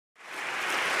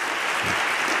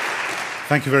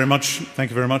Thank you very much. Thank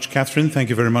you very much, Catherine. Thank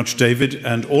you very much, David,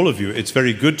 and all of you. It's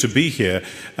very good to be here.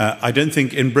 I don't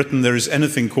think in Britain there is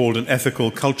anything called an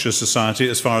ethical culture society,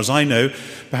 as far as I know.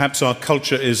 Perhaps our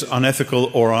culture is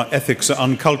unethical, or our ethics are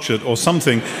uncultured, or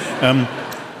something.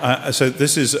 So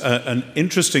this is an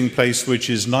interesting place, which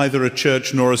is neither a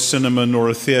church nor a cinema nor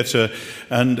a theatre,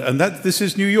 and this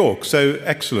is New York. So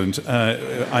excellent.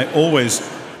 I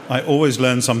always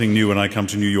learn something new when I come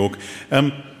to New York.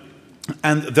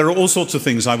 And there are all sorts of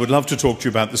things I would love to talk to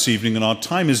you about this evening, and our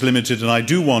time is limited, and I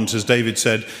do want, as David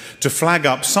said, to flag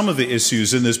up some of the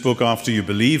issues in this book, After You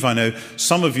Believe. I know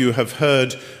some of you have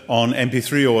heard on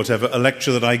MP3 or whatever a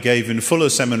lecture that I gave in Fuller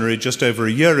Seminary just over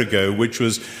a year ago, which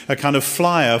was a kind of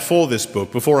flyer for this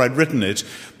book before I'd written it.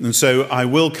 And so I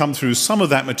will come through some of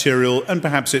that material, and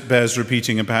perhaps it bears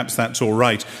repeating, and perhaps that's all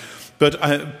right.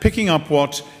 But picking up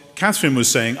what Catherine was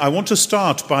saying, I want to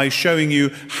start by showing you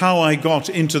how I got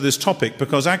into this topic,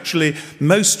 because actually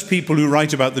most people who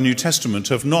write about the New Testament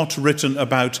have not written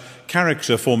about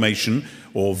character formation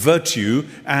or virtue,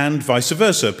 and vice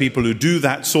versa. People who do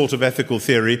that sort of ethical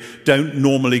theory don't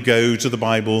normally go to the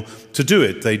Bible to do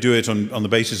it. They do it on the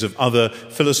basis of other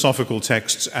philosophical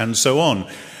texts and so on.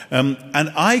 And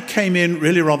I came in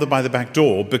really rather by the back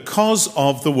door because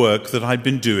of the work that I'd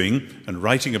been doing and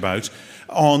writing about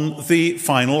on the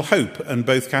final hope. And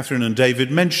both Catherine and David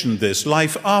mentioned this,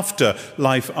 life after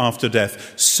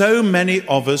death. So many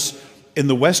of us in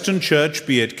the Western Church,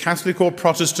 be it Catholic or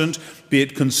Protestant, be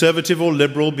it conservative or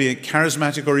liberal, be it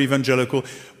charismatic or evangelical,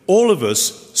 all of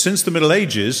us, since the Middle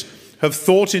Ages, have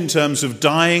thought in terms of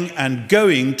dying and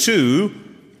going to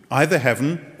either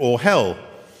heaven or hell.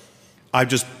 I've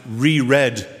just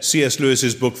reread C.S.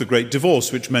 Lewis's book, The Great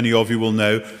Divorce, which many of you will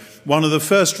know, one of the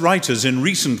first writers in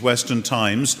recent Western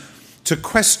times to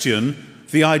question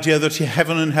the idea that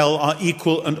heaven and hell are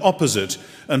equal and opposite.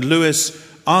 And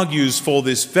Lewis argues for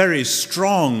this very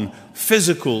strong,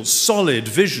 physical, solid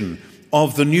vision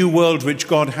of the new world which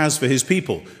God has for his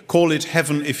people. Call it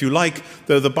heaven if you like,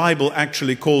 though the Bible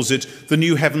actually calls it the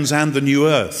new heavens and the new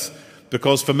earth,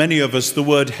 because for many of us the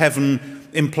word heaven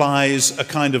implies a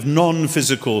kind of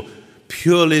non-physical,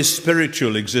 purely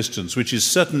spiritual existence, which is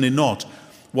certainly not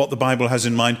what the Bible has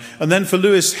in mind. And then for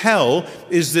Lewis, hell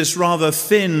is this rather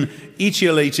thin,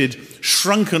 etiolated,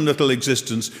 shrunken little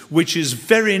existence, which is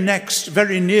very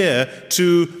near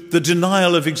to the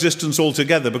denial of existence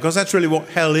altogether, because that's really what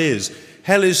hell is.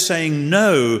 Hell is saying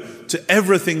no to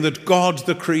everything that God,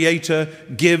 the Creator,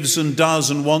 gives and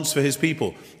does and wants for his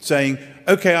people. Saying,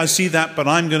 okay, I see that, but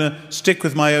I'm going to stick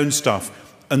with my own stuff.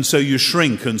 And so you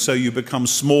shrink, and so you become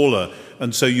smaller,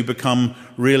 and so you become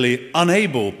really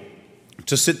unable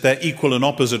to sit there equal and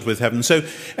opposite with heaven. So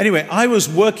anyway, I was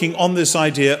working on this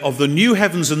idea of the new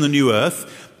heavens and the new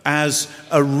earth as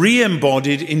a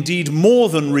re-embodied, indeed more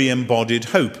than re-embodied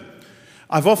hope.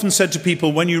 I've often said to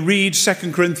people, when you read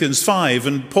 2 Corinthians 5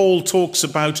 and Paul talks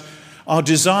about our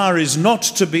desire is not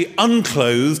to be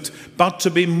unclothed, but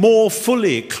to be more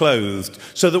fully clothed,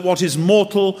 so that what is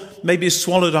mortal may be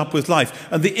swallowed up with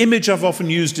life. And the image I've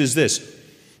often used is this.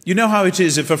 You know how it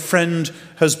is if a friend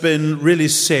has been really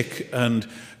sick and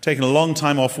taken a long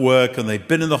time off work and they've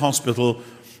been in the hospital,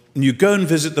 and you go and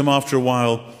visit them after a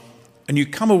while, and you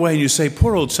come away and you say,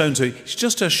 poor old so-and-so, he's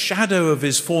just a shadow of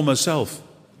his former self.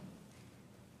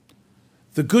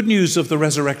 The good news of the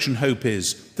resurrection hope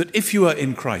is that if you are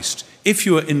in Christ, if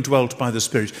you are indwelt by the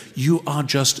Spirit, you are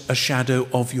just a shadow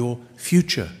of your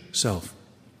future self.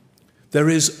 There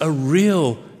is a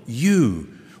real you,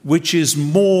 which is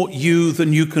more you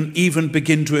than you can even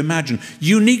begin to imagine.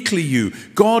 Uniquely you.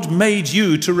 God made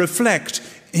you to reflect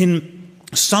in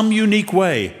some unique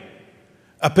way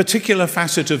a particular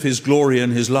facet of his glory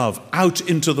and his love out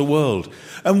into the world.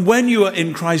 And when you are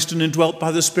in Christ and indwelt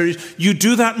by the Spirit, you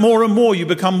do that more and more. You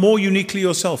become more uniquely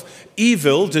yourself.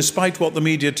 Evil, despite what the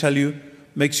media tell you,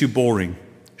 makes you boring,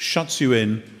 shuts you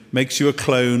in, makes you a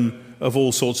clone of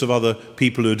all sorts of other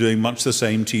people who are doing much the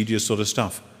same tedious sort of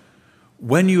stuff.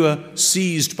 When you are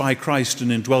seized by Christ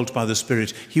and indwelt by the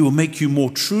Spirit, he will make you more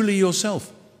truly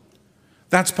yourself.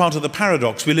 That's part of the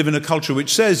paradox. We live in a culture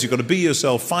which says you've got to be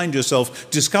yourself, find yourself,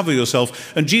 discover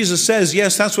yourself. And Jesus says,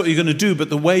 yes, that's what you're going to do,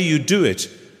 but the way you do it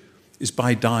is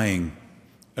by dying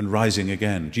and rising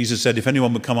again. Jesus said, if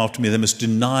anyone would come after me, they must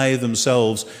deny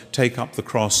themselves, take up the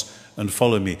cross and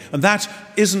follow me. And that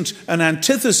isn't an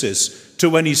antithesis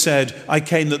to when he said, I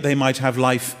came that they might have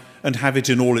life and have it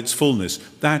in all its fullness.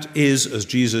 That is, as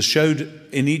Jesus showed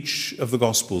in each of the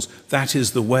Gospels, that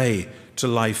is the way to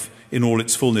life in all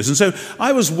its fullness. And so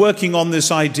I was working on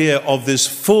this idea of this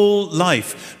full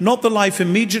life, not the life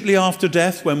immediately after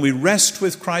death, when we rest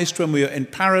with Christ, when we are in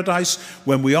paradise,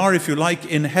 when we are, if you like,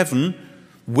 in heaven,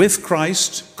 with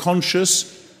Christ,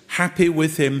 conscious, happy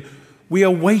with him, we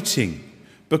are waiting,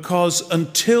 because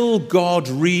until God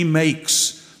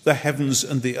remakes the heavens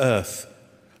and the earth,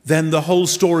 then the whole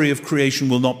story of creation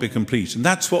will not be complete. And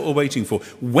that's what we're waiting for.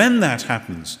 When that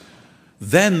happens,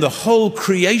 then the whole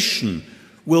creation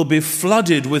will be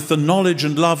flooded with the knowledge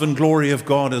and love and glory of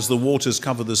God as the waters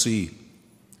cover the sea.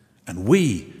 And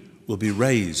we will be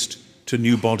raised to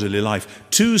new bodily life.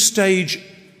 Two-stage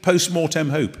post-mortem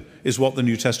hope is what the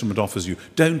New Testament offers you.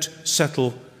 Don't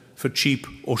settle for cheap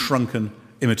or shrunken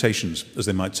imitations, as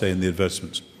they might say in the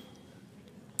advertisements.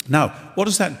 Now, what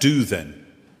does that do then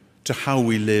to how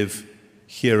we live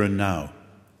here and now?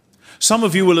 Some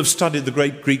of you will have studied the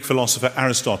great Greek philosopher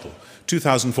Aristotle,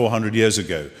 2,400 years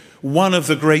ago, one of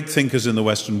the great thinkers in the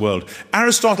Western world.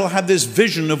 Aristotle had this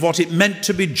vision of what it meant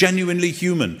to be genuinely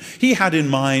human. He had in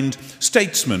mind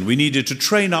statesmen. We needed to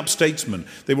train up statesmen.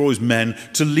 They were always men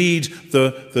to lead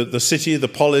the city, the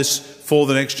polis, for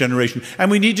the next generation.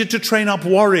 And we needed to train up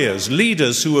warriors,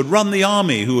 leaders who would run the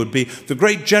army, who would be the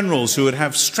great generals, who would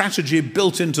have strategy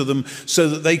built into them so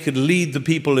that they could lead the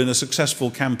people in a successful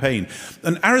campaign.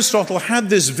 And Aristotle had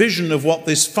this vision of what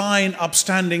this fine,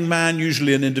 upstanding man,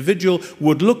 usually an individual,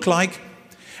 would look like.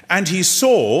 And he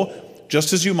saw,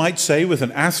 just as you might say with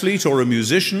an athlete or a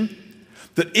musician,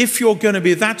 that if you're going to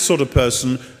be that sort of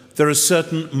person, there are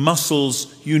certain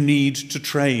muscles you need to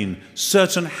train,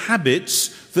 certain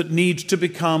habits that need to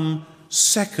become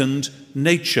second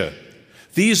nature.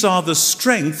 These are the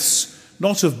strengths,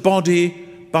 not of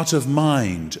body, but of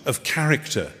mind, of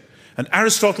character. And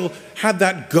Aristotle had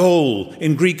that goal,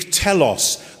 in Greek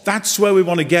telos. That's where we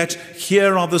want to get.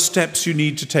 Here are the steps you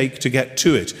need to take to get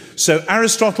to it. So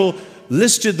Aristotle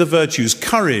listed the virtues: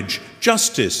 courage,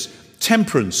 justice,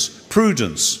 temperance,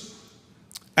 prudence,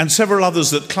 and several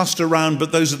others that cluster around,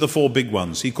 but those are the four big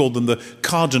ones. He called them the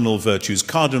cardinal virtues.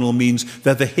 Cardinal means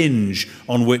they're the hinge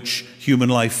on which human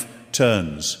life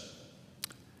turns.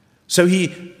 So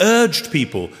he urged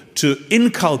people to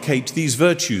inculcate these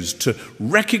virtues, to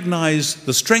recognize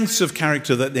the strengths of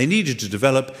character that they needed to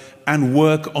develop and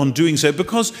work on doing so,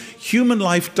 because human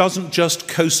life doesn't just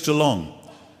coast along.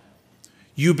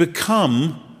 You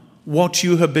become what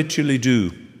you habitually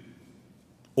do.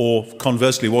 Or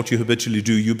conversely, what you habitually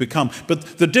do, you become.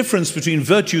 But the difference between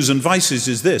virtues and vices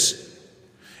is this: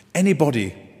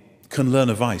 anybody can learn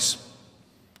a vice.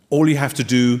 All you have to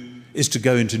do is to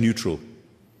go into neutral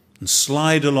and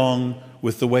slide along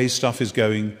with the way stuff is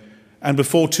going, and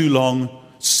before too long,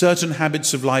 certain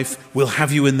habits of life will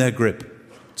have you in their grip.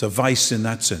 It's a vice in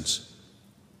that sense.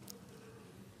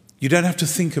 You don't have to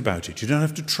think about it. You don't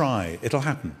have to try. It'll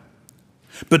happen.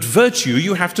 But virtue,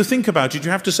 you have to think about it.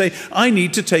 You have to say, I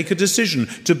need to take a decision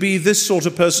to be this sort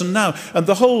of person now. And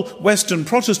the whole Western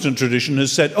Protestant tradition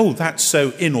has said, oh, that's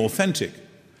so inauthentic.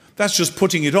 That's just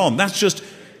putting it on. That's just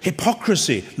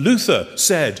hypocrisy. Luther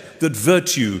said that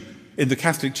virtue, in the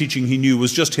Catholic teaching he knew,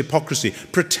 was just hypocrisy,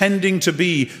 pretending to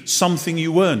be something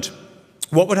you weren't.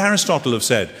 What would Aristotle have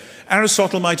said?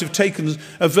 Aristotle might have taken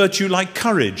a virtue like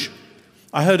courage.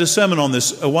 I heard a sermon on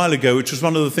this a while ago, which was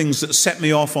one of the things that set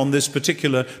me off on this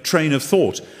particular train of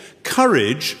thought.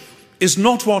 Courage is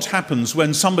not what happens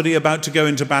when somebody about to go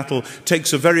into battle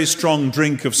takes a very strong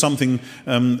drink of something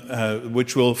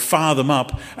which will fire them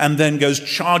up, and then goes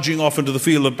charging off into the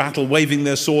field of battle, waving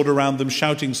their sword around them,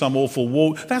 shouting some awful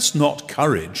war. That's not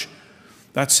courage.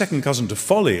 That's second cousin to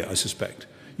folly, I suspect.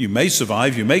 You may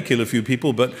survive, you may kill a few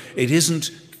people, but it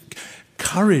isn't.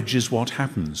 Courage is what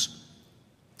happens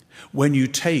when you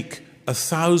take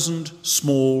 1,000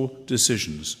 small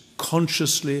decisions,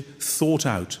 consciously thought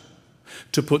out,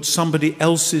 to put somebody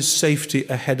else's safety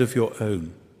ahead of your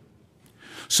own.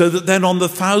 So that then on the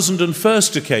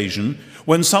 1,001st occasion,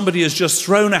 when somebody has just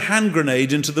thrown a hand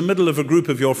grenade into the middle of a group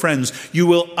of your friends, you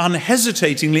will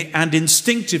unhesitatingly and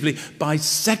instinctively, by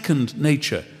second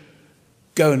nature,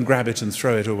 go and grab it and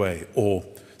throw it away, or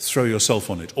throw yourself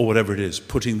on it, or whatever it is,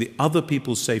 putting the other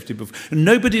people's safety before. And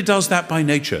nobody does that by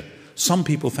nature. Some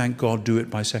people, thank God, do it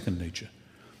by second nature.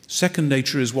 Second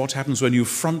nature is what happens when you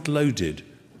front-loaded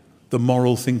the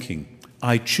moral thinking.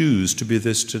 I choose to be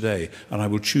this today, and I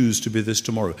will choose to be this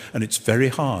tomorrow. And it's very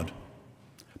hard.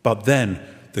 But then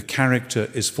the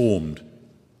character is formed,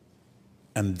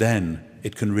 and then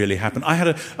it can really happen.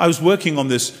 I was working on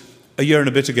this a year and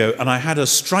a bit ago, and I had a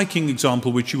striking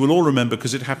example which you will all remember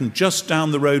because it happened just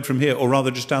down the road from here, or rather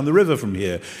just down the river from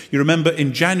here. You remember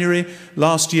in January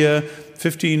last year,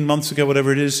 15 months ago,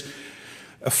 whatever it is,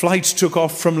 a flight took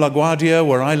off from LaGuardia,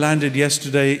 where I landed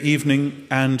yesterday evening,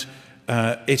 and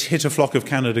it hit a flock of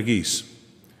Canada geese.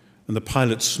 And the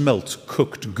pilot smelt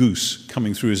cooked goose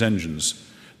coming through his engines.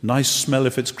 Nice smell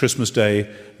if it's Christmas Day,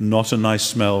 not a nice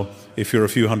smell if you're a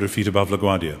few hundred feet above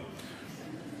LaGuardia.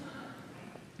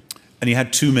 And he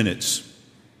had 2 minutes.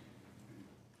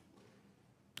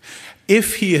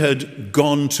 If he had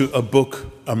gone to a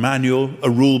book, a manual, a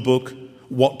rule book,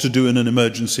 what to do in an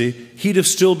emergency, he'd have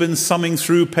still been thumbing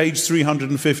through page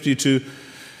 350 to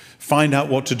find out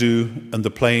what to do, and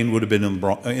the plane would have been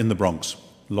in the Bronx.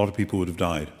 A lot of people would have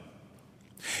died.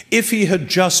 If he had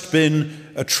just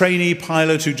been a trainee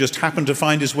pilot who just happened to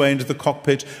find his way into the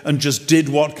cockpit and just did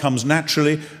what comes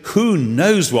naturally, who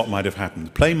knows what might have happened?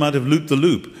 The plane might have looped the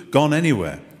loop, gone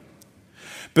anywhere.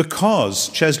 Because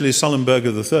Chesley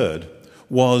Sullenberger III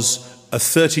was a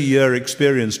 30-year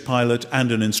experienced pilot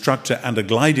and an instructor and a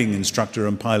gliding instructor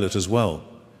and pilot as well.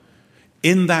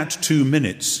 In that 2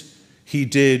 minutes, he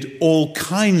did all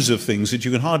kinds of things that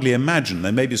you can hardly imagine.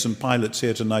 There may be some pilots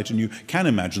here tonight and you can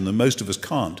imagine them, most of us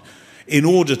can't. In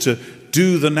order to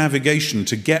do the navigation,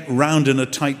 to get round in a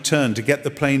tight turn, to get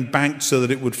the plane banked so that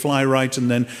it would fly right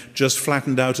and then just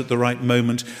flattened out at the right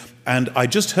moment. And I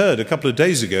just heard a couple of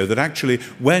days ago that actually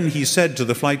when he said to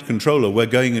the flight controller, we're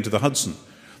going into the Hudson,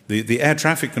 the air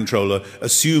traffic controller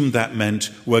assumed that meant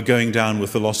we're going down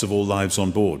with the loss of all lives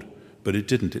on board. But it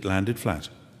didn't, it landed flat.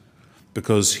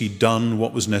 Because he'd done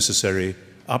what was necessary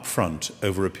up front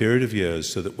over a period of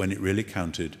years so that when it really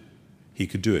counted, he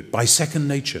could do it. By second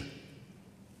nature.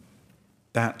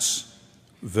 That's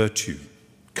virtue.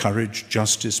 Courage,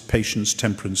 justice, patience,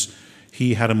 temperance.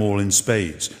 He had them all in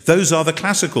spades. Those are the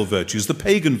classical virtues, the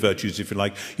pagan virtues, if you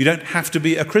like. You don't have to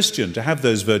be a Christian to have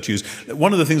those virtues.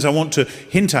 One of the things I want to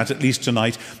hint at least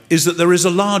tonight, is that there is a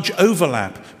large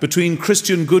overlap between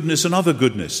Christian goodness and other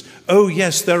goodness. Oh,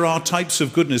 yes, there are types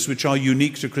of goodness which are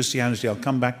unique to Christianity. I'll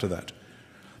come back to that.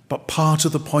 But part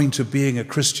of the point of being a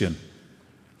Christian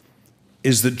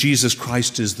is that Jesus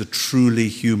Christ is the truly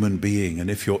human being. And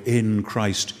if you're in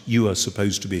Christ, you are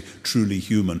supposed to be truly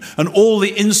human. And all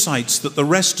the insights that the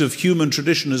rest of human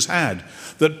tradition has had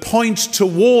that point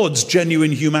towards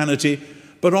genuine humanity,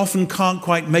 but often can't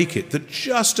quite make it, that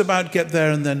just about get there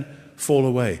and then fall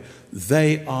away,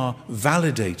 they are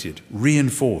validated,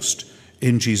 reinforced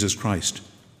in Jesus Christ.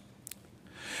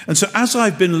 And so as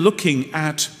I've been looking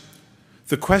at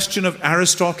the question of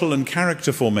Aristotle and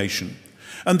character formation,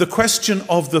 and the question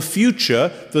of the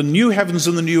future, the new heavens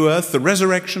and the new earth, the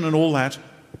resurrection and all that,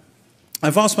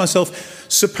 I've asked myself,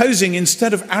 supposing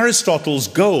instead of Aristotle's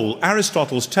goal,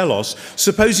 Aristotle's telos,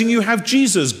 supposing you have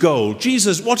Jesus' goal.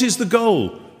 Jesus, what is the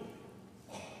goal?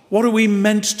 What are we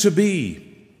meant to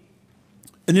be?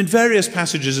 And in various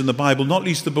passages in the Bible, not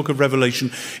least the book of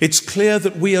Revelation, it's clear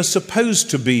that we are supposed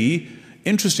to be,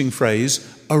 interesting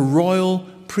phrase, a royal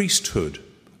priesthood.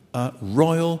 A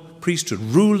royal priesthood.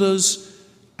 Rulers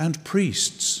and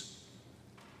priests.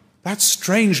 That's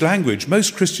strange language.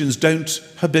 Most Christians don't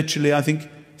habitually, I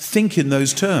think in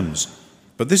those terms.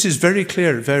 But this is very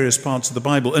clear at various parts of the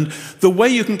Bible. And the way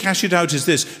you can cash it out is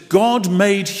this. God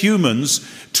made humans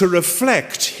to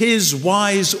reflect his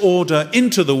wise order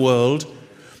into the world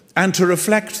and to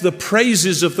reflect the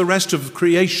praises of the rest of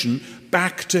creation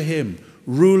back to him.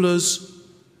 Rulers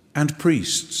and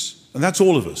priests. And that's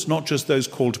all of us, not just those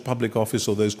called to public office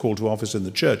or those called to office in the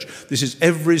church. This is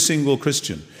every single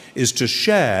Christian, is to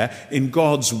share in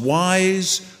God's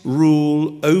wise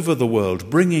rule over the world,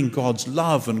 bringing God's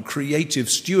love and creative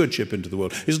stewardship into the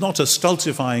world. It's not a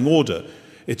stultifying order.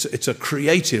 It's a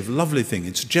creative, lovely thing.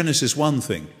 It's a Genesis 1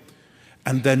 thing.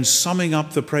 And then summing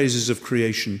up the praises of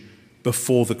creation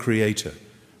before the Creator,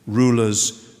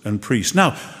 rulers and priests.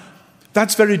 Now,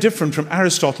 that's very different from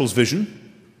Aristotle's vision.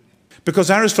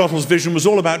 Because Aristotle's vision was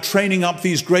all about training up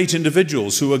these great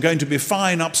individuals who are going to be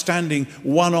fine, upstanding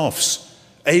one-offs,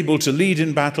 able to lead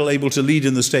in battle, able to lead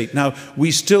in the state. Now, we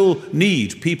still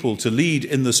need people to lead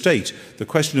in the state. The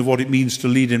question of what it means to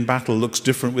lead in battle looks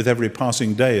different with every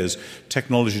passing day as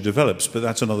technology develops, but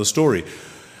that's another story.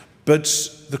 But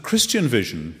the Christian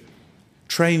vision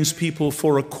trains people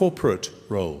for a corporate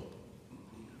role.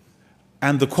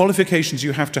 And the qualifications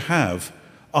you have to have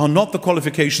are not the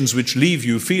qualifications which leave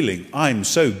you feeling, I'm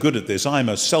so good at this, I'm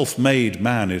a self-made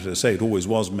man. As I say, it always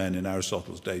was men in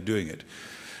Aristotle's day doing it.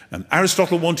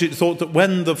 Aristotle thought that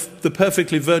when the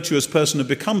perfectly virtuous person had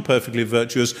become perfectly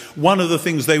virtuous, one of the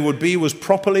things they would be was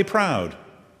properly proud.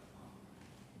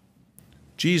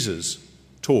 Jesus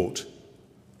taught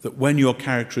that when your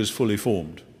character is fully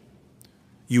formed,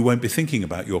 you won't be thinking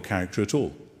about your character at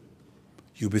all.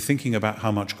 You'll be thinking about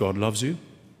how much God loves you,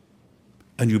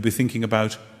 and you'll be thinking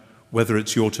about whether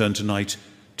it's your turn tonight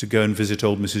to go and visit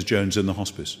old Mrs. Jones in the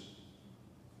hospice.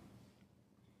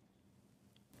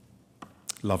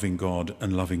 Loving God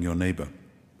and loving your neighbour.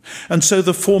 And so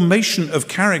the formation of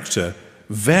character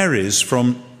varies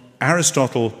from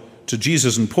Aristotle to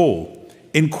Jesus and Paul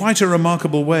in quite a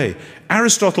remarkable way.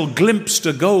 Aristotle glimpsed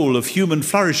a goal of human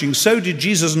flourishing. So did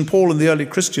Jesus and Paul and the early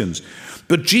Christians.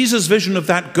 But Jesus' vision of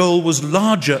that goal was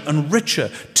larger and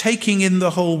richer, taking in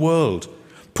the whole world,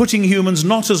 putting humans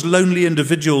not as lonely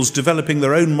individuals developing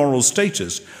their own moral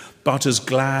status, but as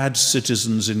glad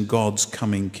citizens in God's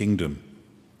coming kingdom.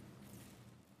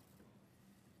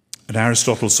 And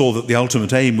Aristotle saw that the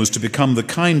ultimate aim was to become the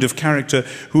kind of character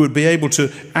who would be able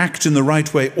to act in the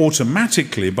right way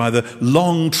automatically by the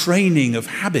long training of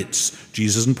habits.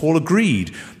 Jesus and Paul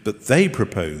agreed, but they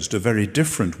proposed a very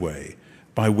different way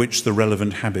by which the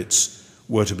relevant habits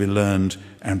were to be learned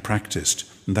and practiced.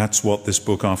 And that's what this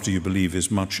book, After You Believe, is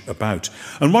much about.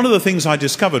 And one of the things I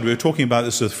discovered, we were talking about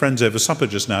this with friends over supper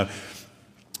just now,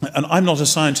 and I'm not a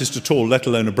scientist at all, let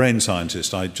alone a brain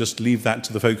scientist. I just leave that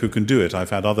to the folk who can do it.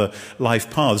 I've had other life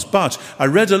paths. But I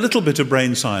read a little bit of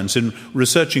brain science in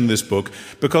researching this book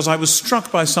because I was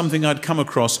struck by something I'd come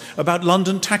across about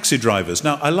London taxi drivers.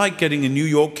 Now, I like getting in New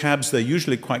York cabs. They're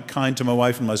usually quite kind to my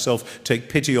wife and myself, take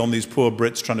pity on these poor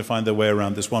Brits trying to find their way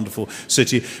around this wonderful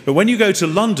city. But when you go to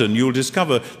London, you'll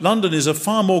discover London is a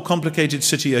far more complicated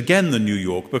city again than New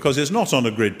York because it's not on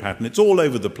a grid pattern. It's all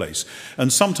over the place.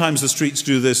 And sometimes the streets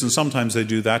do this, and sometimes they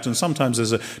do that, and sometimes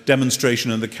there's a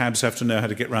demonstration and the cabs have to know how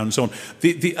to get around and so on.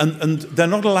 And they're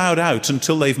not allowed out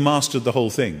until they've mastered the whole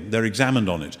thing. They're examined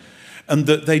on it. And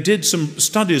they did some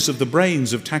studies of the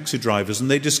brains of taxi drivers,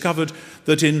 and they discovered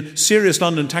that in serious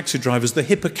London taxi drivers, the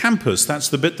hippocampus, that's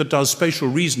the bit that does spatial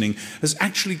reasoning, has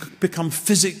actually become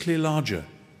physically larger.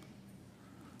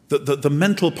 The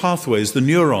mental pathways, the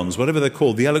neurons, whatever they're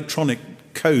called, the electronic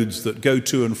codes that go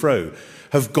to and fro,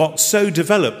 have got so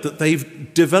developed that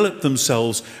they've developed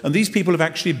themselves, and these people have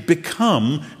actually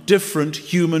become different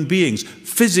human beings,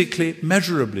 physically,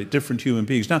 measurably different human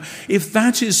beings. Now, if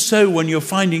that is so when you're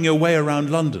finding your way around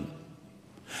London,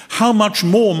 how much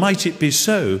more might it be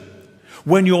so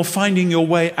when you're finding your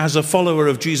way as a follower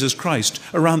of Jesus Christ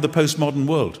around the postmodern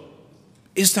world?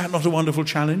 Is that not a wonderful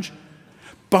challenge?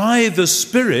 By the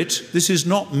Spirit, this is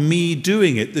not me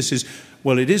doing it. This is,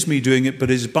 well, it is me doing it,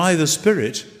 but it's by the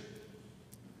Spirit.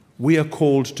 We are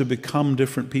called to become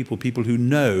different people, people who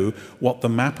know what the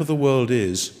map of the world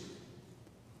is,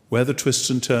 where the twists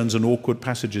and turns and awkward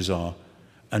passages are,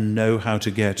 and know how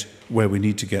to get where we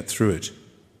need to get through it.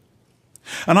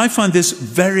 And I find this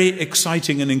very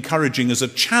exciting and encouraging as a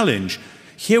challenge.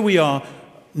 Here we are,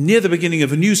 near the beginning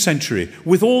of a new century,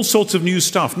 with all sorts of new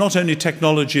stuff, not only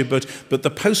technology, but the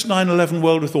post-9/11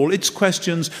 world with all its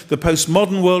questions, the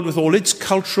postmodern world with all its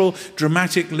cultural,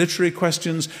 dramatic, literary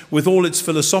questions, with all its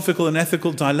philosophical and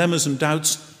ethical dilemmas and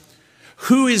doubts.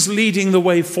 Who is leading the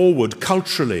way forward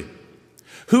culturally?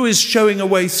 Who is showing a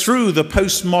way through the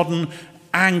postmodern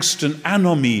angst and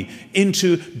anomie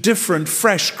into different,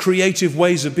 fresh, creative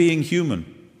ways of being human?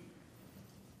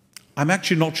 I'm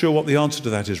actually not sure what the answer to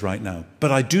that is right now,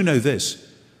 but I do know this,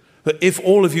 that if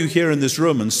all of you here in this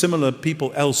room and similar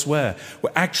people elsewhere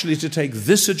were actually to take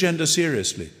this agenda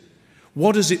seriously,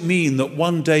 what does it mean that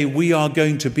one day we are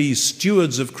going to be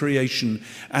stewards of creation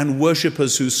and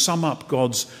worshippers who sum up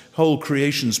God's whole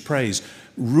creation's praise,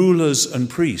 rulers and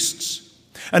priests?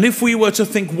 And if we were to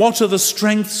think, what are the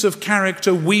strengths of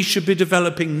character we should be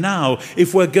developing now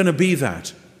if we're going to be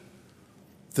that?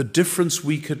 The difference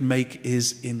we could make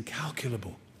is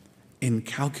incalculable.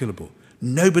 Incalculable.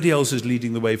 Nobody else is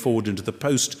leading the way forward into the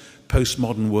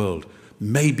postmodern world.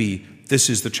 Maybe this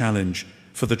is the challenge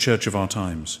for the church of our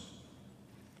times.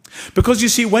 Because you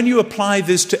see, when you apply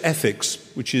this to ethics,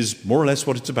 which is more or less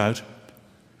what it's about,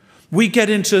 we get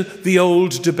into the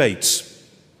old debates.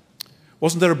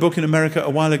 Wasn't there a book in America a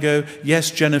while ago? Yes,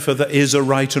 Jennifer, there is a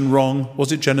right and wrong.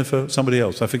 Was it Jennifer? Somebody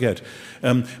else, I forget.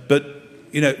 But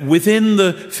you know, within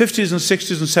the 50s and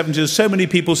 60s and 70s, so many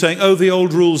people saying, oh, the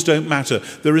old rules don't matter.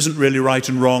 There isn't really right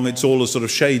and wrong. It's all a sort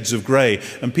of shades of grey.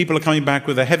 And people are coming back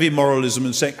with a heavy moralism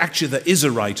and saying, actually, there is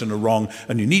a right and a wrong,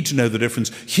 and you need to know the difference.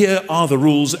 Here are the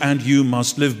rules, and you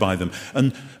must live by them.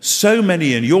 And so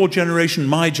many in your generation,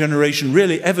 my generation,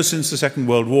 really ever since the Second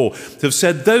World War, have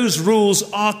said those rules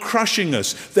are crushing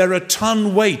us. They're a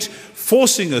ton weight,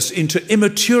 forcing us into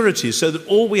immaturity so that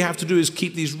all we have to do is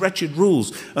keep these wretched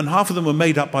rules, and half of them are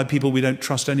made up by people we don't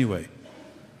trust anyway.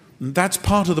 And that's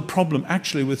part of the problem,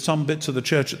 actually, with some bits of the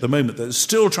church at the moment. They're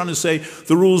still trying to say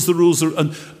the rules,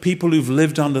 and people who've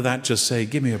lived under that just say,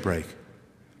 give me a break.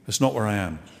 That's not where I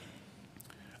am.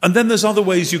 And then there's other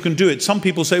ways you can do it. Some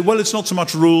people say, well, it's not so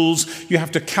much rules. You have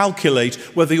to calculate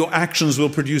whether your actions will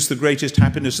produce the greatest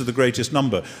happiness of the greatest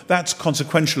number. That's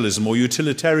consequentialism or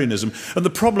utilitarianism. And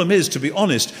the problem is, to be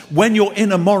honest, when you're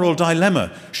in a moral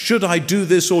dilemma, should I do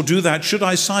this or do that? Should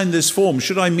I sign this form?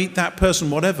 Should I meet that person?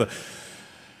 Whatever.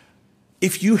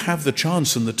 If you have the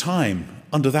chance and the time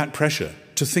under that pressure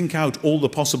to think out all the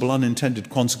possible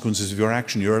unintended consequences of your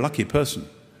action, you're a lucky person.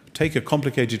 Take a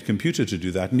complicated computer to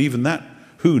do that, and even that,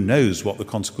 who knows what the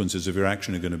consequences of your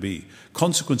action are going to be?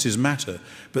 Consequences matter,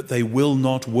 but they will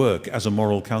not work as a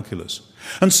moral calculus.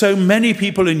 And so many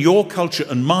people in your culture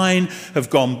and mine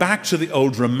have gone back to the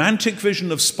old romantic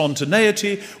vision of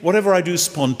spontaneity. Whatever I do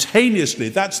spontaneously,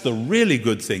 that's the really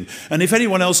good thing. And if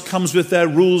anyone else comes with their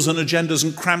rules and agendas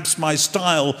and cramps my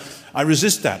style, I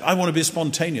resist that. I want to be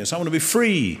spontaneous. I want to be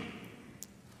free.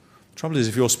 The trouble is,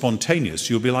 if you're spontaneous,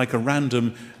 you'll be like a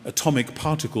random atomic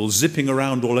particle zipping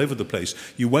around all over the place.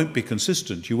 You won't be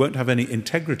consistent. You won't have any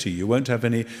integrity. You won't have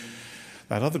any,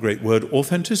 that other great word,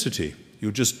 authenticity.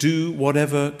 You'll just do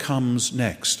whatever comes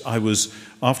next.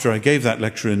 After I gave that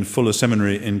lecture in Fuller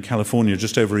Seminary in California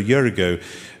just over a year ago,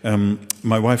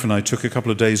 my wife and I took a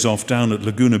couple of days off down at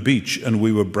Laguna Beach, and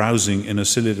we were browsing in a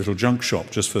silly little junk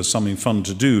shop just for something fun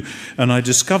to do. And I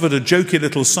discovered a jokey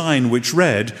little sign which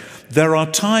read, "There are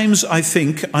times I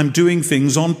think I'm doing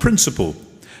things on principle,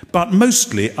 but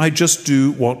mostly I just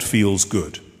do what feels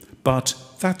good. But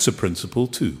that's a principle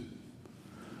too."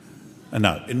 And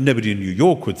now, nobody in New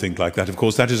York would think like that, of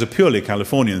course. That is a purely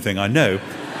Californian thing, I know.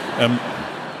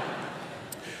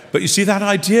 But you see, that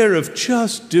idea of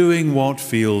just doing what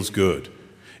feels good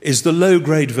is the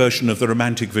low-grade version of the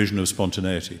romantic vision of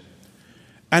spontaneity.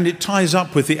 And it ties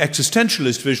up with the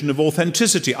existentialist vision of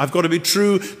authenticity. I've got to be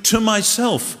true to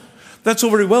myself. That's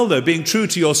all very well, though, being true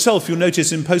to yourself. You'll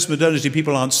notice in postmodernity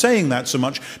people aren't saying that so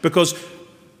much, because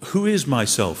who is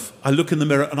myself? I look in the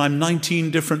mirror and I'm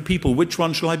 19 different people. Which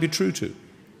one shall I be true to?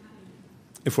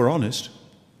 If we're honest.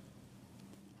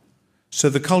 So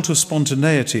the cult of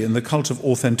spontaneity and the cult of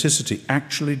authenticity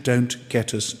actually don't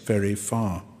get us very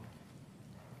far.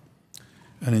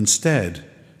 And instead,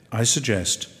 I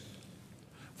suggest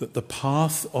that the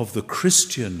path of the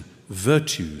Christian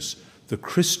virtues, the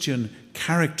Christian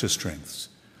character strengths,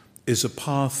 is a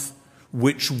path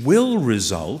which will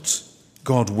result,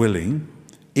 God willing,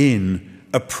 in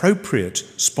appropriate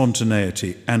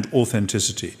spontaneity and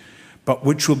authenticity, but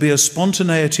which will be a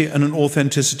spontaneity and an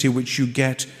authenticity which you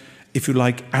get, if you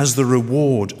like, as the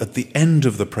reward at the end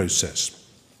of the process.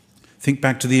 Think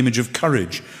back to the image of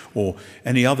courage, or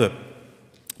any other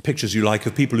pictures you like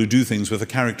of people who do things with a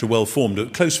character well formed. A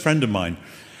close friend of mine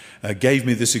gave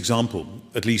me this example.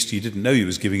 At least he didn't know he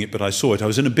was giving it, but I saw it. I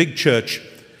was in a big church,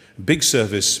 big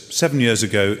service 7 years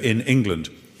ago in England.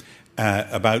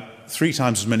 About 3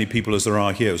 times as many people as there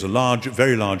are here. It was a large,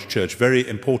 very large church, very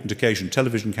important occasion,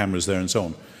 television cameras there and so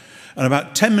on. And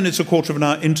about 10 minutes, a quarter of an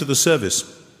hour into the service,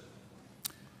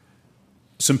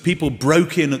 some people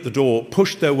broke in at the door,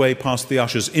 pushed their way past the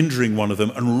ushers, injuring one of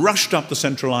them, and rushed up the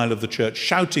central aisle of the church,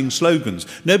 shouting slogans.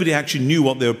 Nobody actually knew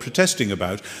what they were protesting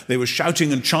about. They were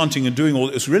shouting and chanting and doing all.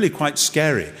 It was really quite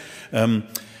scary.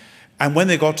 And when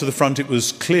they got to the front, it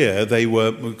was clear, they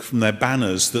were, from their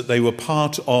banners, that they were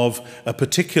part of a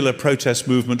particular protest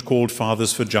movement called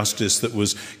Fathers for Justice that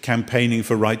was campaigning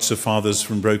for rights of fathers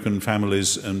from broken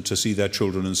families and to see their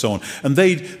children and so on. And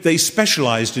they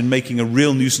specialized in making a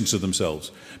real nuisance of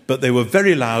themselves. But they were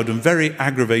very loud and very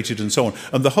aggravated and so on.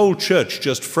 And the whole church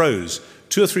just froze.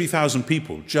 2,000 or 3,000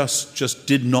 people just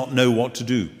did not know what to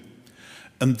do.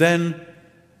 And then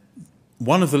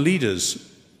one of the leaders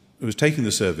who was taking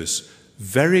the service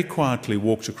very quietly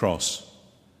walked across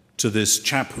to this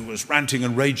chap who was ranting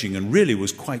and raging and really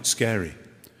was quite scary.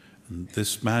 And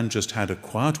this man just had a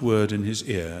quiet word in his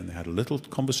ear, and they had a little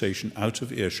conversation out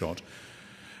of earshot.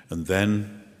 And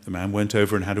then the man went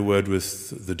over and had a word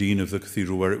with the dean of the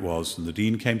cathedral where it was, and the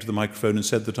dean came to the microphone and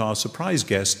said that our surprise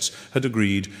guests had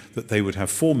agreed that they would have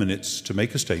 4 minutes to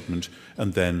make a statement,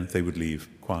 and then they would leave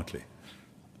quietly.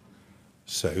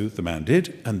 So the man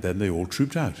did, and then they all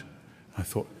trooped out. I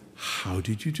thought, how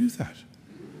did you do that?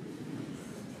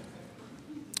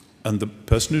 And the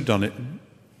person who'd done it,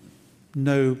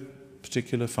 no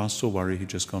particular fuss or worry, he'd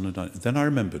just gone and done it. Then I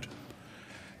remembered,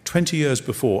 20 years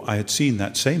before, I had seen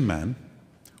that same man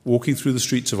walking through the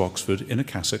streets of Oxford in a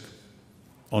cassock,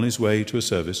 on his way to a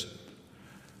service,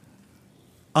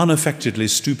 unaffectedly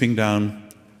stooping down,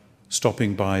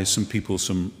 stopping by some people,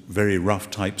 some very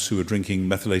rough types who were drinking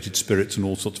methylated spirits and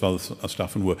all sorts of other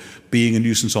stuff and were being a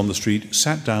nuisance on the street,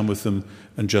 sat down with them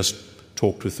and just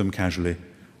talked with them casually,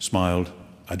 smiled.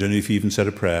 I don't know if he even said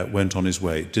a prayer, went on his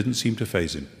way. It didn't seem to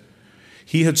faze him.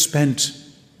 He had spent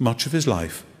much of his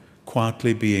life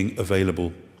quietly being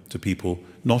available to people,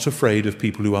 not afraid of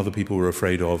people who other people were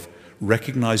afraid of,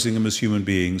 recognizing them as human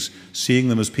beings, seeing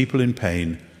them as people in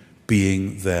pain,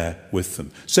 being there with them.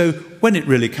 So when it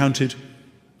really counted,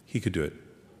 he could do it.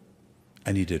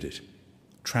 And he did it.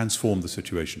 Transformed the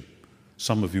situation.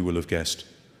 Some of you will have guessed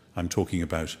I'm talking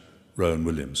about Rowan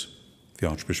Williams, the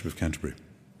Archbishop of Canterbury.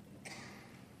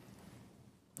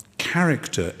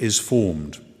 Character is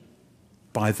formed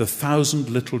by the 1,000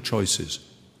 little choices.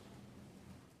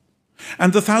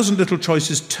 And the 1,000 little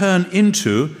choices turn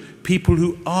into people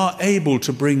who are able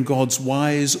to bring God's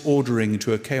wise ordering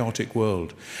to a chaotic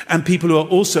world. And people who are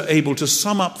also able to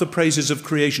sum up the praises of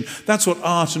creation. That's what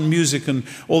art and music and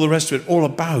all the rest of it all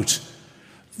about.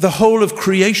 The whole of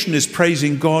creation is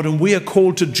praising God, and we are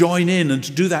called to join in and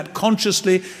to do that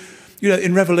consciously. You know,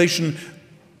 in Revelation,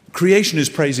 creation is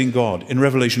praising God in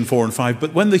Revelation 4 and 5.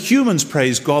 But when the humans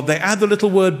praise God, they add the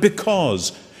little word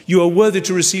because. You are worthy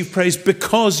to receive praise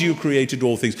because you created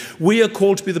all things. We are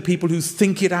called to be the people who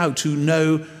think it out, who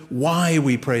know why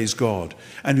we praise God,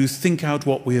 and who think out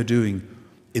what we are doing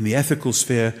in the ethical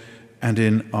sphere and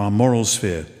in our moral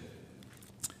sphere.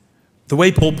 The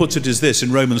way Paul puts it is this,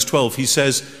 in Romans 12, he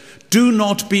says, "Do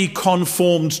not be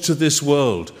conformed to this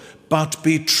world, but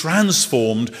be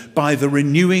transformed by the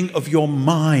renewing of your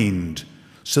mind,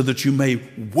 so that you may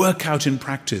work out in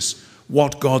practice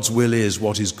what God's will is,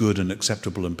 what is good and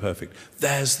acceptable and perfect."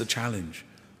 There's the challenge.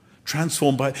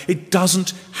 Transformed by, it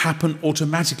doesn't happen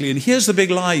automatically. And here's the big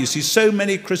lie. You see, so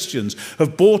many Christians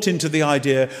have bought into the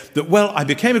idea that, well, I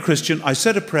became a Christian, I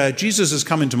said a prayer, Jesus has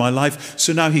come into my life,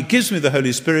 so now he gives me the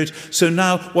Holy Spirit, so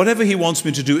now whatever he wants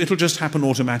me to do, it'll just happen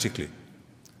automatically.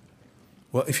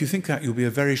 Well, if you think that, you'll be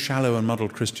a very shallow and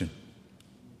muddled Christian.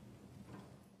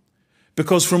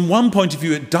 Because from one point of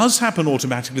view, it does happen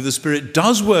automatically. The Spirit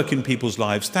does work in people's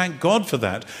lives. Thank God for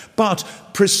that. But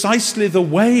precisely the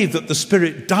way that the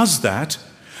Spirit does that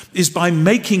is by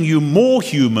making you more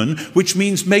human, which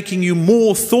means making you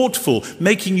more thoughtful,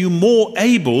 making you more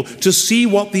able to see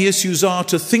what the issues are,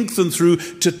 to think them through,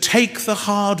 to take the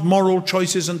hard moral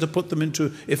choices and to put them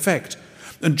into effect.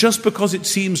 And just because it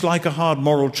seems like a hard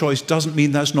moral choice doesn't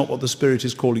mean that's not what the Spirit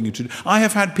is calling you to do. I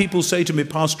have had people say to me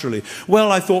pastorally,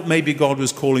 well, I thought maybe God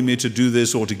was calling me to do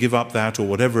this or to give up that or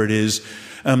whatever it is.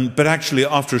 But actually,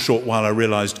 after a short while, I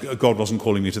realized God wasn't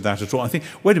calling me to that at all. I think,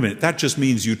 wait a minute, that just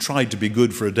means you tried to be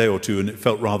good for a day or two and it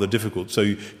felt rather difficult, so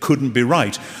you couldn't be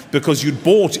right because you'd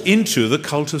bought into the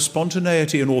cult of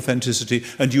spontaneity and authenticity,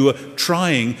 and you were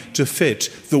trying to fit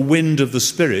the wind of the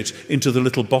Spirit into the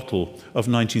little bottle of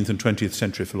 19th and 20th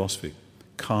century philosophy.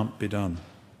 Can't be done.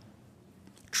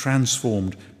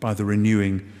 Transformed by the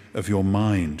renewing of your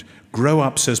mind. Grow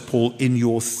up, says Paul, in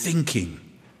your thinking.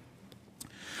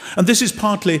 And this is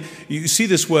partly, you see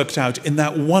this worked out in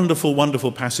that wonderful,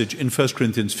 wonderful passage in 1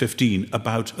 Corinthians 13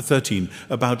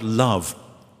 about love.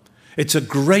 It's a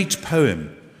great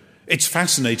poem. It's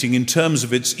fascinating in terms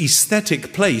of its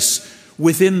aesthetic place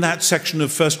within that section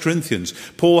of 1 Corinthians.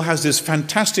 Paul has this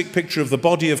fantastic picture of the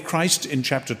body of Christ in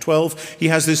chapter 12. He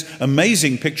has this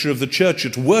amazing picture of the church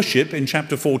at worship in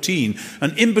chapter 14.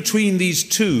 And in between these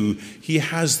two, he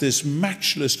has this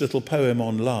matchless little poem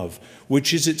on love,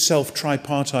 which is itself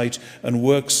tripartite and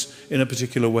works in a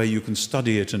particular way. You can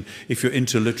study it, and if you're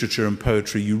into literature and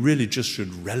poetry, you really just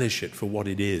should relish it for what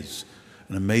it is,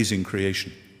 an amazing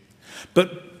creation.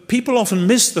 But people often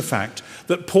miss the fact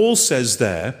that Paul says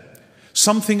there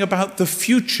something about the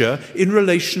future in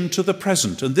relation to the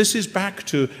present. And this is back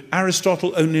to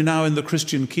Aristotle, only now in the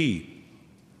Christian key.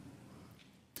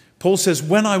 Paul says,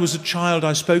 when I was a child,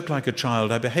 I spoke like a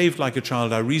child, I behaved like a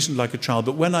child, I reasoned like a child,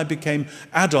 but when I became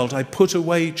adult, I put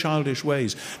away childish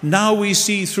ways. Now we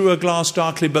see through a glass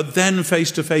darkly, but then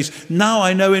face to face. Now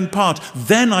I know in part,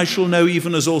 then I shall know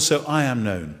even as also I am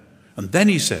known. And then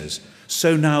he says,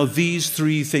 so now these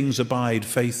three things abide,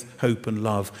 faith, hope, and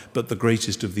love, but the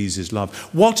greatest of these is love.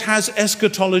 What has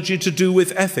eschatology to do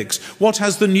with ethics? What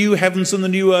has the new heavens and the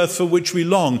new earth for which we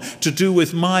long to do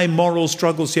with my moral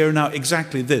struggles here and now?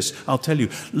 Exactly this. I'll tell you,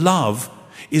 love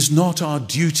is not our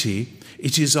duty,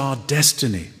 it is our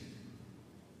destiny.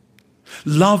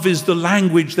 Love is the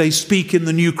language they speak in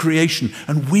the new creation,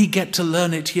 and we get to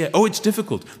learn it here. Oh, it's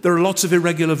difficult. There are lots of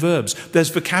irregular verbs. There's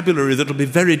vocabulary that'll be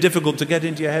very difficult to get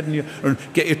into your head and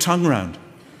get your tongue round.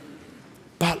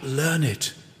 But learn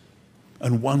it,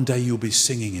 and one day you'll be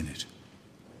singing in it.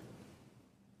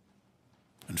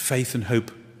 And faith and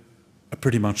hope are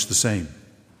pretty much the same.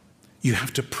 You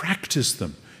have to practice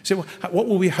them. You say, well, what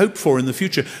will we hope for in the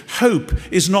future? Hope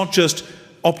is not just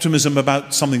optimism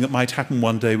about something that might happen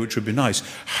one day, which would be nice.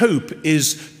 Hope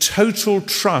is total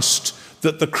trust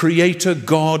that the Creator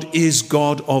God is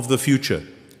God of the future.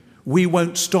 We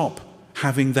won't stop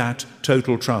having that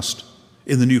total trust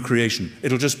in the new creation.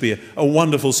 It'll just be a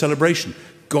wonderful celebration.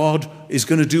 God is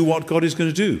going to do what God is going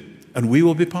to do, and we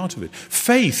will be part of it.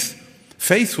 Faith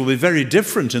will be very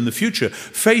different in the future.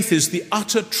 Faith is the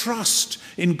utter trust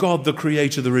in God, the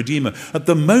Creator, the Redeemer. At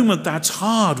the moment, that's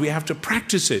hard. We have to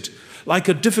practice it. Like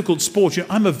a difficult sport. You know,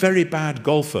 I'm a very bad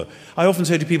golfer. I often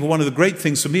say to people, one of the great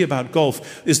things for me about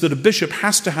golf is that a bishop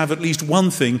has to have at least one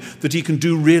thing that he can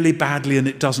do really badly and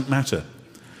it doesn't matter.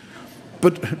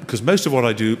 But, because most of what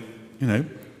I do, you know,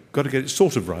 got to get it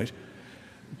sort of right.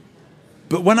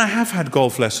 But when I have had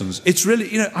golf lessons, it's really,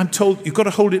 you know, I'm told you've got to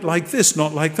hold it like this,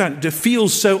 not like that. It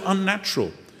feels so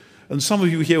unnatural. And some of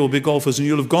you here will be golfers and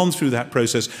you'll have gone through that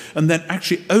process. And then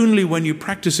actually only when you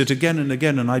practice it again and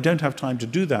again, and I don't have time to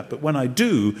do that, but when I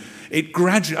do, it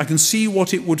gradually, I can see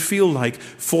what it would feel like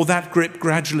for that grip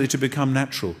gradually to become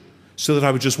natural, so that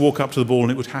I would just walk up to the ball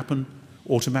and it would happen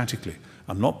automatically.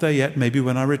 I'm not there yet. Maybe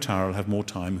when I retire I'll have more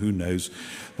time. Who knows?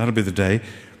 That'll be the day.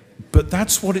 But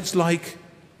that's what it's like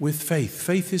with faith.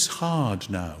 Faith is hard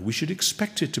now. We should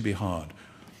expect it to be hard.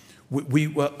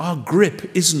 Our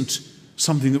grip isn't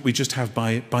something that we just have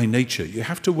by nature. You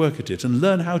have to work at it and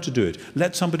learn how to do it.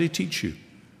 Let somebody teach you.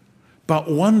 But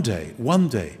one day,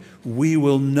 we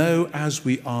will know as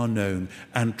we are known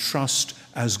and trust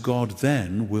as God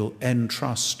then will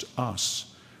entrust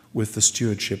us with the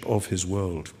stewardship of his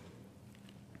world.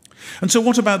 And so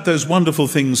what about those wonderful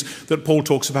things that Paul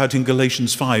talks about in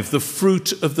Galatians 5, the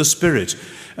fruit of the Spirit?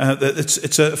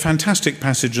 It's a fantastic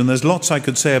passage, and there's lots I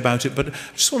could say about it, but I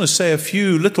just want to say a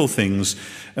few little things,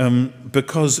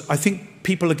 because I think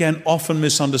people, again, often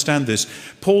misunderstand this.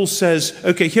 Paul says,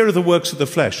 okay, here are the works of the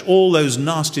flesh, all those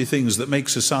nasty things that make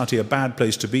society a bad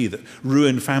place to be, that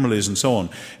ruin families and so on,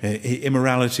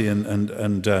 immorality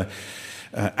and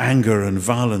anger and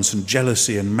violence and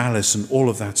jealousy and malice and all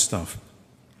of that stuff.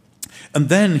 And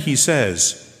then he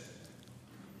says,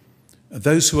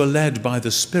 those who are led by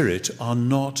the Spirit are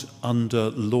not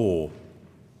under law,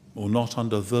 or not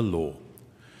under the law.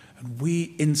 And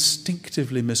we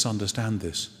instinctively misunderstand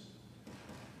this.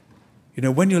 You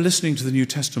know, when you're listening to the New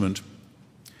Testament,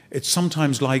 it's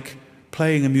sometimes like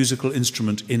playing a musical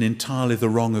instrument in entirely the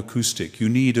wrong acoustic. You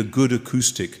need a good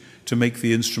acoustic to make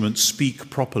the instrument speak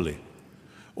properly.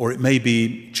 Or it may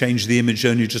be change the image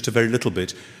only just a very little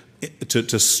bit,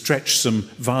 to stretch some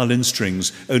violin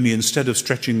strings, only instead of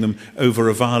stretching them over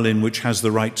a violin which has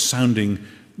the right sounding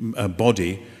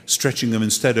body, stretching them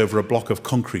instead over a block of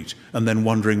concrete and then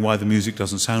wondering why the music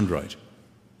doesn't sound right.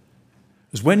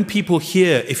 Because when people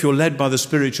hear, if you're led by the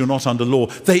Spirit, you're not under law,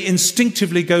 they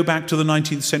instinctively go back to the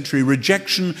 19th century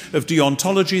rejection of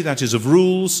deontology, that is, of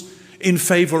rules, in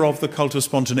favor of the cult of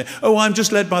spontaneity. Oh, I'm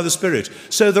just led by the Spirit,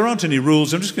 so there aren't any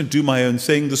rules. I'm just going to do my own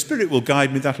thing. The Spirit will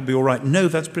guide me. That'll be all right. No,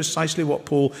 that's precisely what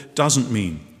Paul doesn't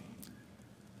mean.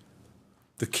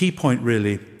 The key point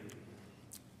really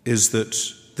is that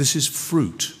this is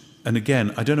fruit. And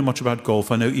again, I don't know much about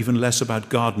golf. I know even less about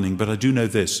gardening, but I do know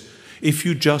this. If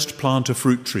you just plant a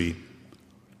fruit tree,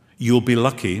 you'll be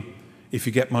lucky if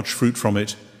you get much fruit from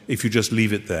it if you just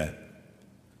leave it there.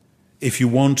 If you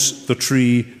want the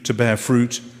tree to bear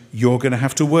fruit, you're going to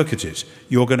have to work at it.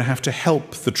 You're going to have to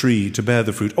help the tree to bear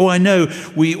the fruit. Oh, I know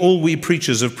all we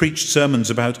preachers have preached sermons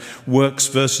about works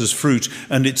versus fruit,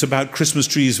 and it's about Christmas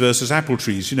trees versus apple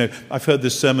trees. You know, I've heard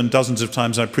this sermon dozens of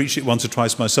times. I preached it once or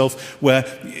twice myself, where,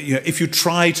 you know, if you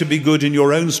try to be good in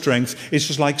your own strength, it's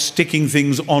just like sticking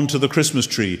things onto the Christmas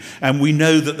tree. And we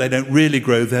know that they don't really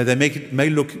grow there. They may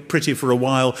look pretty for a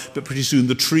while, but pretty soon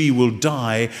the tree will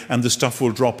die and the stuff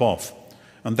will drop off.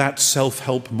 And that's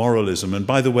self-help moralism. And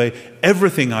by the way,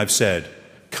 everything I've said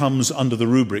comes under the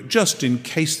rubric, just in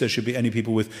case there should be any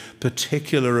people with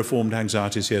particular reformed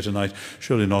anxieties here tonight,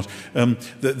 surely not.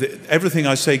 Everything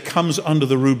I say comes under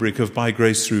the rubric of by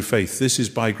grace through faith. This is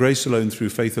by grace alone, through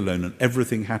faith alone, and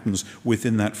everything happens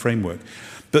within that framework.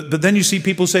 But then you see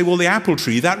people say, well, the apple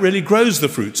tree, that really grows the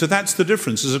fruit. So that's the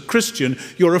difference. As a Christian,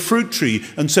 you're a fruit tree,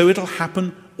 and so it'll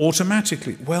happen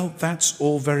automatically. Well, that's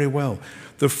all very well.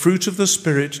 The fruit of the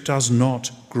Spirit does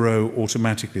not grow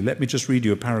automatically. Let me just read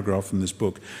you a paragraph from this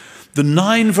book. The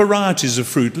 9 varieties of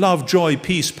fruit, love, joy,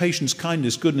 peace, patience,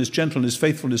 kindness, goodness, gentleness,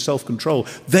 faithfulness, self-control,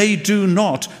 they do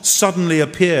not suddenly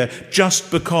appear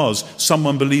just because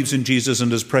someone believes in Jesus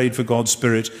and has prayed for God's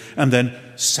Spirit and then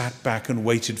sat back and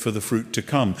waited for the fruit to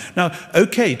come. Now,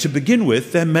 okay, to begin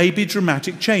with, there may be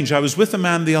dramatic change. I was with a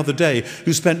man the other day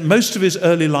who spent most of his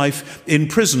early life in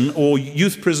prison or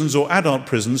youth prisons or adult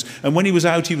prisons, and when he was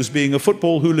out, he was being a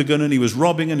football hooligan, and he was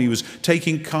robbing, and he was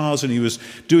taking cars, and he was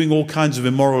doing all kinds of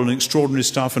immoral and extraordinary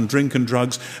stuff and drink and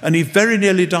drugs, and he very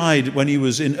nearly died when he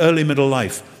was in early middle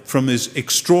life from his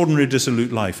extraordinary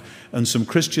dissolute life. And some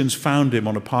Christians found him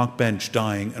on a park bench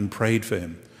dying and prayed for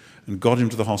him and got him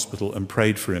to the hospital and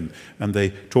prayed for him. And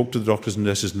they talked to the doctors and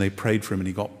nurses and they prayed for him and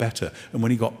he got better. And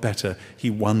when he got better, he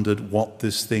wondered what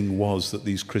this thing was that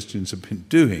these Christians had been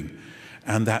doing.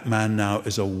 And that man now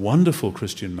is a wonderful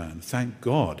Christian man, thank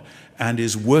God, and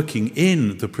is working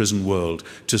in the prison world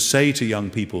to say to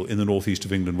young people in the northeast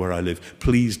of England where I live,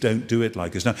 please don't do it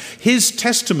like this. Now, his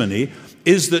testimony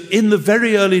is that in the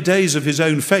very early days of his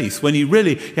own faith, when he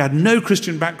had no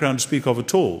Christian background to speak of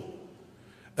at all,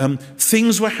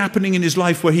 things were happening in his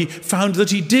life where he found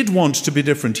that he did want to be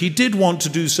different. He did want to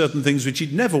do certain things which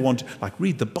he'd never wanted, like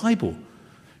read the Bible.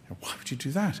 Why would you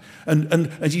do that?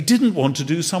 And he didn't want to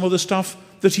do some of the stuff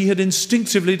that he had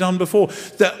instinctively done before.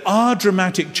 There are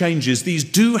dramatic changes. These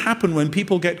do happen when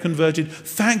people get converted.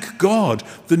 Thank God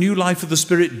the new life of the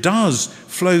Spirit does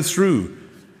flow through.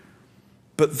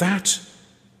 But that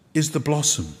is the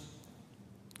blossom.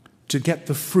 To get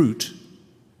the fruit,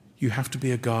 you have to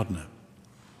be a gardener.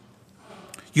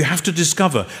 You have to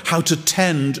discover how to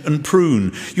tend and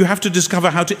prune. You have to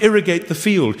discover how to irrigate the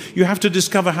field. You have to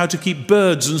discover how to keep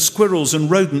birds and squirrels and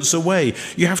rodents away.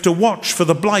 You have to watch for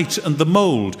the blight and the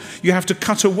mold. You have to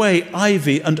cut away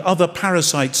ivy and other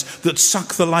parasites that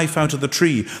suck the life out of the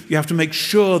tree. You have to make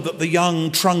sure that the young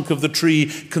trunk of the tree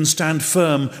can stand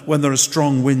firm when there are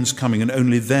strong winds coming, and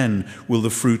only then will the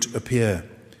fruit appear.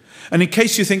 And in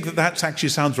case you think that that actually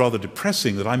sounds rather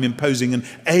depressing, that I'm imposing an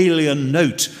alien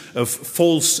note of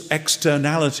false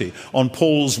externality on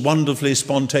Paul's wonderfully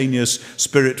spontaneous,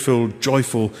 spirit-filled,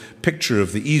 joyful picture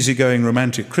of the easygoing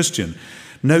romantic Christian,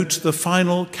 note the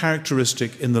final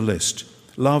characteristic in the list: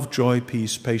 love, joy,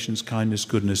 peace, patience, kindness,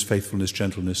 goodness, faithfulness,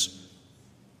 gentleness,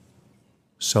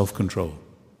 self-control.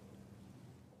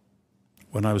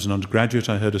 When I was an undergraduate,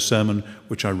 I heard a sermon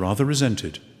which I rather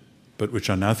resented, but which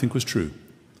I now think was true,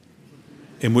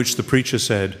 in which the preacher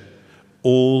said,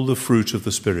 all the fruit of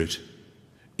the Spirit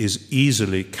is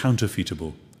easily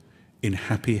counterfeitable in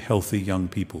happy, healthy young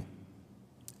people,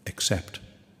 except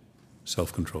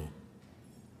self-control.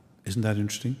 Isn't that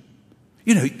interesting?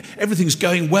 You know, everything's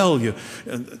going well.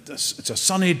 It's a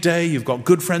sunny day, you've got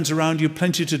good friends around you,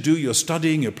 plenty to do, you're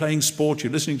studying, you're playing sport,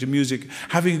 you're listening to music,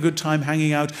 having a good time,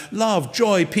 hanging out. Love,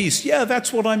 joy, peace, yeah,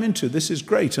 that's what I'm into. This is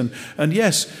great. And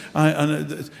yes,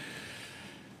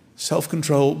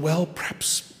 self-control, well,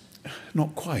 perhaps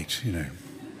not quite, you know.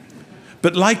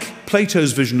 But like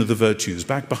Plato's vision of the virtues,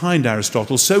 back behind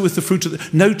Aristotle, so with the fruit of the...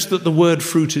 Note that the word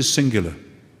fruit is singular.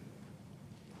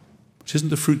 It isn't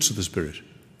the fruits of the Spirit.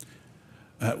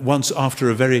 Once,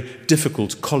 after a very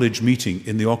difficult college meeting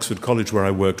in the Oxford College where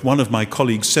I worked, one of my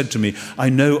colleagues said to me, I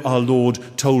know our Lord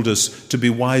told us to be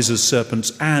wise as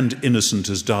serpents and innocent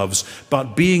as doves,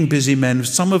 but being busy men,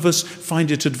 some of us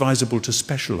find it advisable to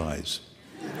specialize.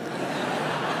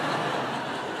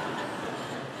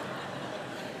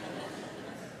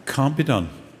 Can't be done.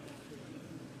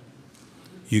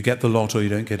 You get the lot or you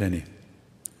don't get any.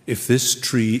 If this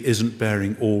tree isn't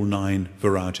bearing all 9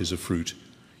 varieties of fruit,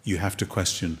 you have to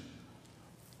question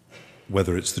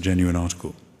whether it's the genuine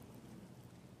article.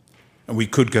 And we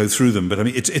could go through them, but I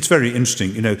mean, it's very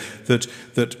interesting, you know,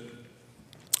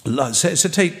 so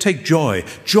take joy.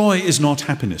 Joy is not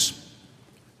happiness.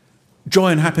 Joy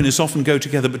and happiness often go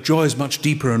together, but joy is much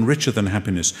deeper and richer than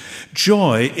happiness.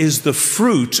 Joy is the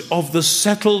fruit of the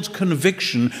settled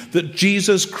conviction that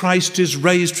Jesus Christ is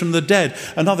raised from the dead.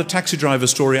 Another taxi driver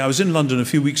story. I was in London a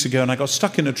few weeks ago and I got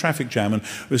stuck in a traffic jam and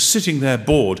was sitting there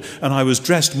bored, and I was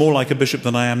dressed more like a bishop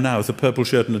than I am now, with a purple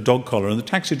shirt and a dog collar, and the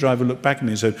taxi driver looked back at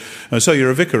me and said, oh, so you're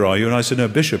a vicar, are you? And I said, no,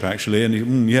 bishop actually. And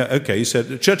he, yeah, okay. He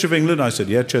said, Church of England? I said,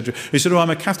 yeah, Church of... He said, oh,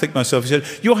 I'm a Catholic myself. He said,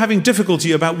 you're having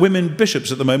difficulty about women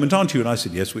bishops at the moment, aren't you? And I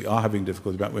said, yes, we are having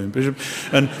difficulty about women bishops.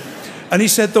 And he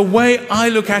said, the way I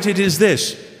look at it is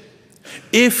this: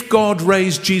 if God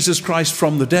raised Jesus Christ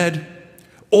from the dead,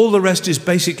 all the rest is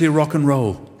basically rock and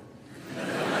roll.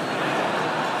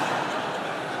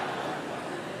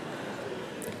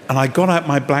 And I got out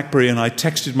my BlackBerry and I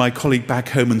texted my colleague back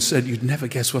home and said, you'd never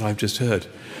guess what I've just heard.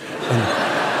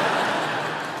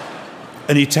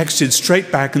 And he texted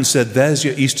straight back and said, there's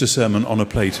your Easter sermon on a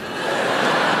plate.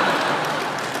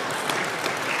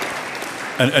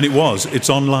 And it was. It's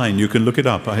online. You can look it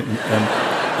up. But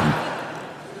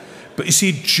you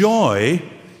see, joy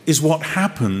is what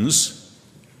happens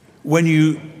when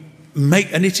you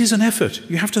make, and it is an effort.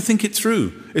 You have to think it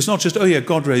through. It's not just, oh yeah,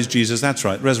 God raised Jesus, that's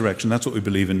right, resurrection, that's what we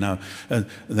believe in now, and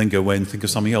then go away and think of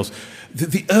something else.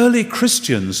 The early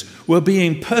Christians were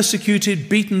being persecuted,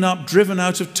 beaten up, driven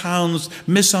out of towns,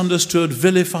 misunderstood,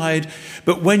 vilified.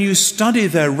 But when you study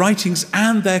their writings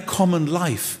and their common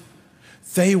life,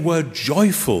 they were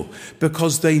joyful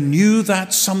because they knew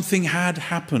that something had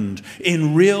happened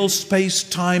in real space,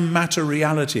 time, matter,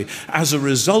 reality, as a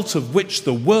result of which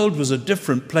the world was a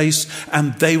different place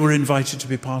and they were invited to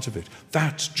be part of it.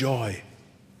 That's joy.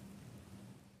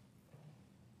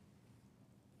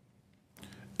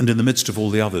 And in the midst of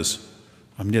all the others,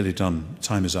 I'm nearly done,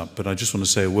 time is up, but I just want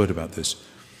to say a word about this.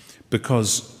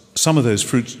 Because some of those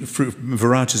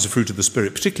varieties of fruit of the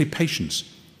Spirit, particularly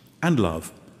patience and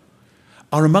love,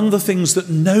 are among the things that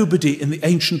nobody in the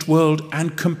ancient world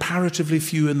and comparatively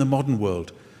few in the modern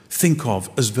world think of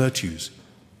as virtues.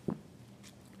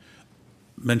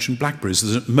 Mentioned blackberries.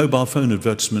 There's a mobile phone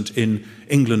advertisement in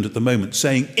England at the moment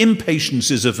saying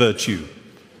impatience is a virtue.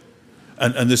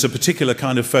 And there's a particular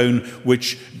kind of phone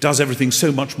which does everything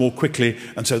so much more quickly,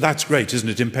 and so that's great, isn't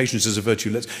it? Impatience is a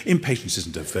virtue. Impatience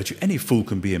isn't a virtue. Any fool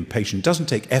can be impatient. It doesn't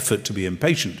take effort to be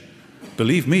impatient.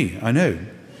 Believe me, I know.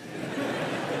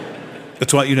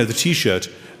 That's why, you know, the T-shirt,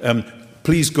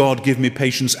 please God give me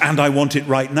patience and I want it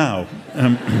right now.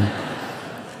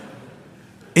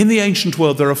 In the ancient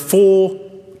world, there are 4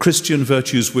 Christian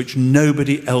virtues which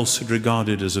nobody else had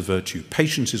regarded as a virtue.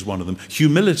 Patience is one of them.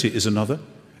 Humility is another.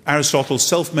 Aristotle's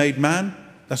self-made man,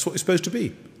 that's what you're supposed to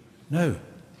be. No.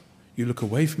 You look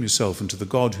away from yourself and to the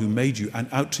God who made you and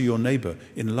out to your neighbor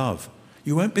in love.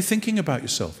 You won't be thinking about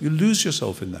yourself. You lose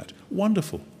yourself in that.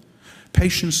 Wonderful.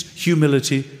 Patience,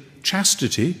 humility,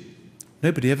 chastity.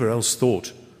 Nobody ever else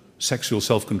thought sexual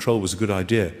self-control was a good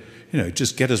idea. You know,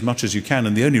 just get as much as you can.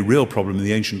 And the only real problem in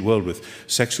the ancient world with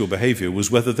sexual behavior was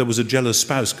whether there was a jealous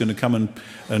spouse going to come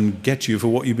and get you for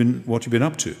what you've been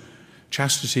up to.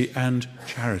 Chastity and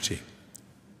charity.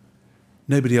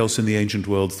 Nobody else in the ancient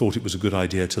world thought it was a good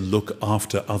idea to look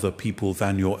after other people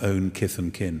than your own kith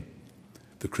and kin.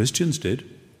 The Christians did.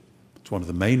 It's one of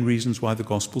the main reasons why the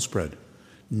gospel spread.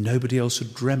 Nobody else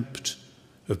had dreamt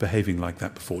of behaving like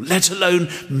that before, let alone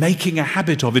making a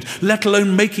habit of it, let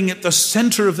alone making it the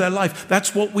center of their life.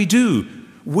 That's what we do.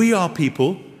 We are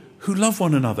people who love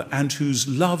one another and whose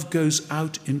love goes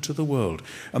out into the world.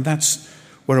 And that's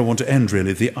where I want to end,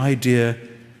 really. The idea,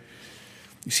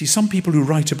 you see, some people who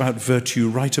write about virtue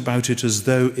write about it as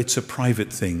though it's a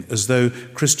private thing, as though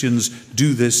Christians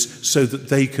do this so that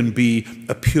they can be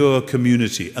a pure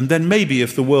community. And then maybe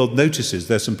if the world notices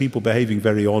there's some people behaving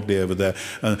very oddly over there,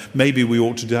 maybe we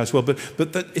ought to do that as well. But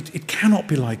it cannot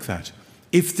be like that.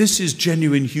 If this is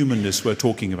genuine humanness we're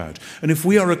talking about, and if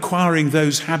we are acquiring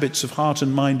those habits of heart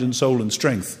and mind and soul and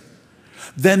strength,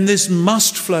 then this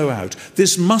must flow out.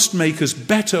 This must make us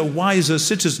better, wiser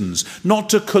citizens, not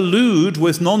to collude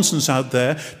with nonsense out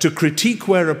there, to critique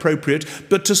where appropriate,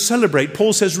 but to celebrate.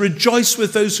 Paul says, rejoice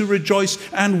with those who rejoice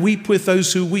and weep with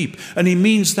those who weep. And he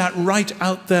means that right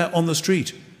out there on the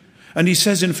street. And he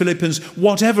says in Philippians,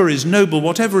 whatever is noble,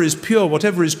 whatever is pure,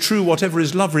 whatever is true, whatever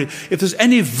is lovely, if there's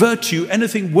any virtue,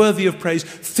 anything worthy of praise,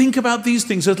 think about these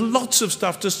things. There's lots of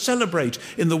stuff to celebrate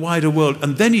in the wider world.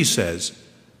 And then he says,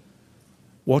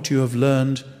 what you have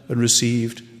learned and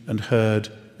received and heard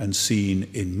and seen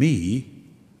in me,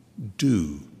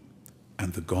 do,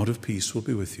 and the God of peace will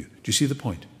be with you. Do you see the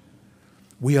point?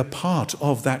 We are part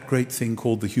of that great thing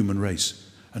called the human race,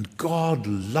 and God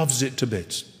loves it to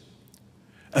bits.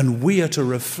 And we are to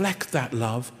reflect that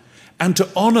love and to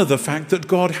honor the fact that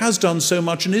God has done so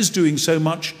much and is doing so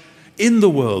much in the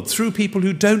world through people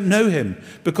who don't know him,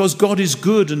 because God is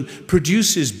good and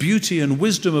produces beauty and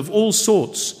wisdom of all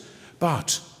sorts.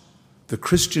 But the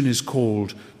Christian is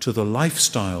called to the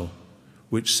lifestyle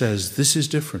which says this is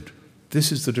different.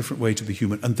 This is the different way to be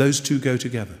human. And those two go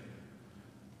together.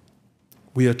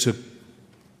 We are to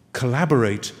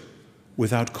collaborate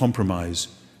without compromise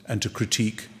and to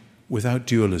critique without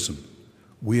dualism.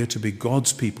 We are to be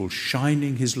God's people,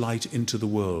 shining his light into the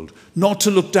world. Not to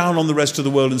look down on the rest of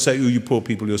the world and say, oh, you poor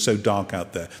people, you're so dark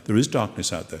out there. There is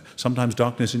darkness out there. Sometimes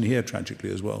darkness in here,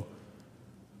 tragically, as well.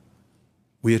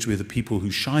 We are to be the people who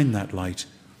shine that light,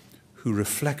 who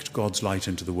reflect God's light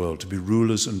into the world, to be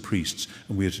rulers and priests.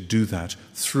 And we are to do that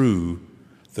through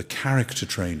the character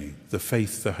training, the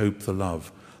faith, the hope, the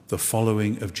love, the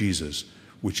following of Jesus,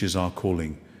 which is our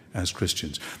calling as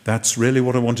Christians. That's really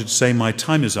what I wanted to say. My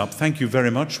time is up. Thank you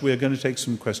very much. We're going to take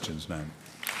some questions now.